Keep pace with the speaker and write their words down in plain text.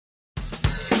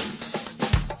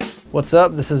What's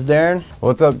up? This is Darren.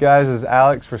 What's up, guys? This is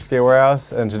Alex for Skate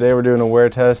Warehouse, and today we're doing a wear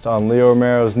test on Leo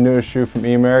Romero's newest shoe from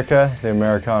Emerica, the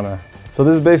Americana. So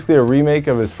this is basically a remake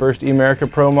of his first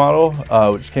Emerica Pro model,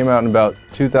 which came out in about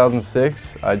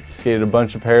 2006. I skated a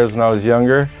bunch of pairs when I was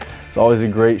younger. It's always a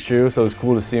great shoe, so it's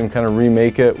cool to see him kind of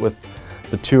remake it with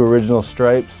the two original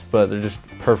stripes, but they're just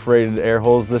perforated air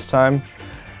holes this time.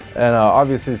 And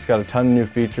obviously it's got a ton of new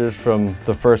features from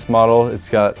the first model. It's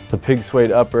got the pig suede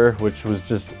upper, which was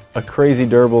just a crazy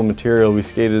durable material. We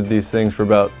skated these things for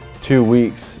about 2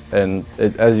 weeks, and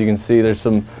as you can see, there's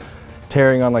some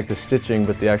tearing on like the stitching,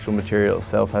 but the actual material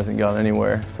itself hasn't gone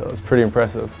anywhere, so it's pretty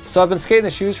impressive. So I've been skating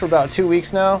the shoes for about 2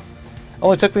 weeks now.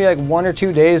 Only took me like 1 or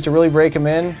 2 days to really break them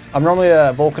in. I'm normally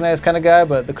a vulcanized kind of guy,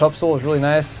 but the cup sole is really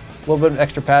nice. A little bit of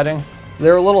extra padding. They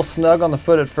were a little snug on the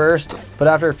foot at first, but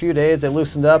after a few days they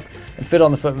loosened up and fit on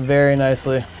the foot very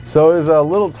nicely. So it was a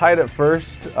little tight at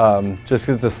first, just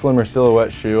because it's a slimmer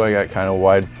silhouette shoe. I got kind of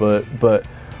wide foot, but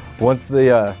once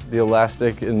the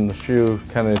elastic in the shoe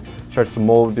kind of starts to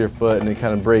mold with your foot and it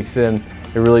kind of breaks in,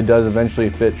 it really does eventually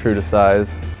fit true to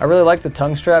size. I really like the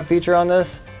tongue strap feature on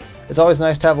this. It's always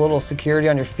nice to have a little security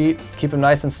on your feet, keep them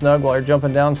nice and snug while you're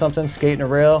jumping down something, skating a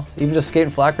rail, even just skating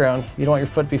flat ground. You don't want your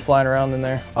foot to be flying around in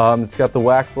there. It's got the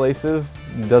wax laces.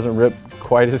 It doesn't rip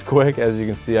quite as quick. As you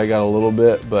can see, I got a little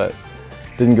bit, but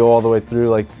didn't go all the way through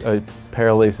like a pair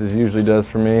of laces usually does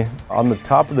for me. On the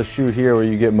top of the shoe here where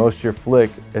you get most of your flick,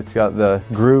 it's got the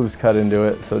grooves cut into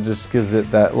it, so it just gives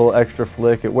it that little extra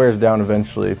flick. It wears down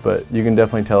eventually, but you can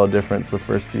definitely tell a difference the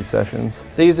first few sessions.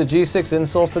 They use a G6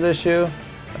 insole for this shoe.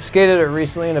 I've skated it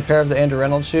recently in a pair of the Andrew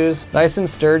Reynolds shoes. Nice and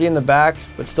sturdy in the back,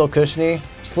 but still cushiony.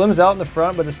 Slims out in the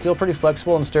front, but it's still pretty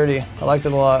flexible and sturdy. I liked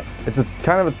it a lot. It's a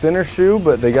kind of a thinner shoe,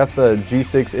 but they got the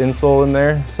G6 insole in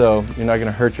there, so you're not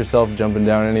gonna hurt yourself jumping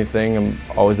down anything. I'm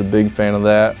always a big fan of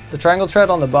that. The triangle tread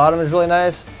on the bottom is really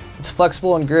nice. It's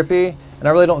flexible and grippy, and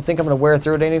I really don't think I'm gonna wear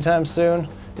through it anytime soon.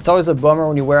 It's always a bummer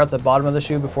when you wear out the bottom of the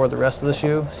shoe before the rest of the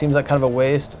shoe. Seems like kind of a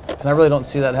waste, and I really don't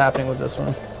see that happening with this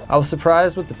one. I was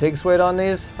surprised with the pig suede on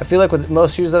these. I feel like with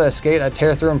most shoes that I skate, I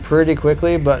tear through them pretty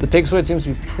quickly, but the pig suede seems to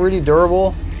be pretty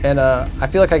durable, and I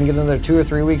feel like I can get another 2 or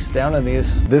 3 weeks down in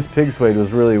these. This pig suede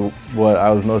was really what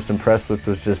I was most impressed with,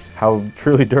 was just how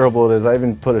truly durable it is. I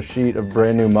even put a sheet of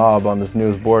brand new Mob on this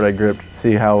newest board I gripped to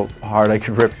see how hard I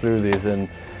could rip through these, and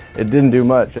it didn't do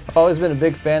much. I've always been a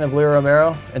big fan of Leo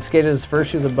Romero and skated his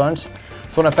first shoes a bunch.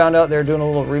 So when I found out they were doing a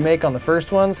little remake on the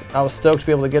first ones, I was stoked to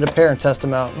be able to get a pair and test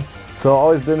them out. So I've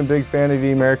always been a big fan of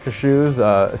Emerica shoes,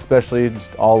 especially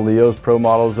just all Leo's Pro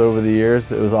models over the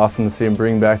years. It was awesome to see him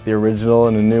bring back the original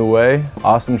in a new way.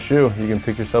 Awesome shoe. You can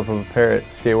pick yourself up a pair at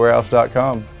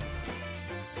skatewarehouse.com.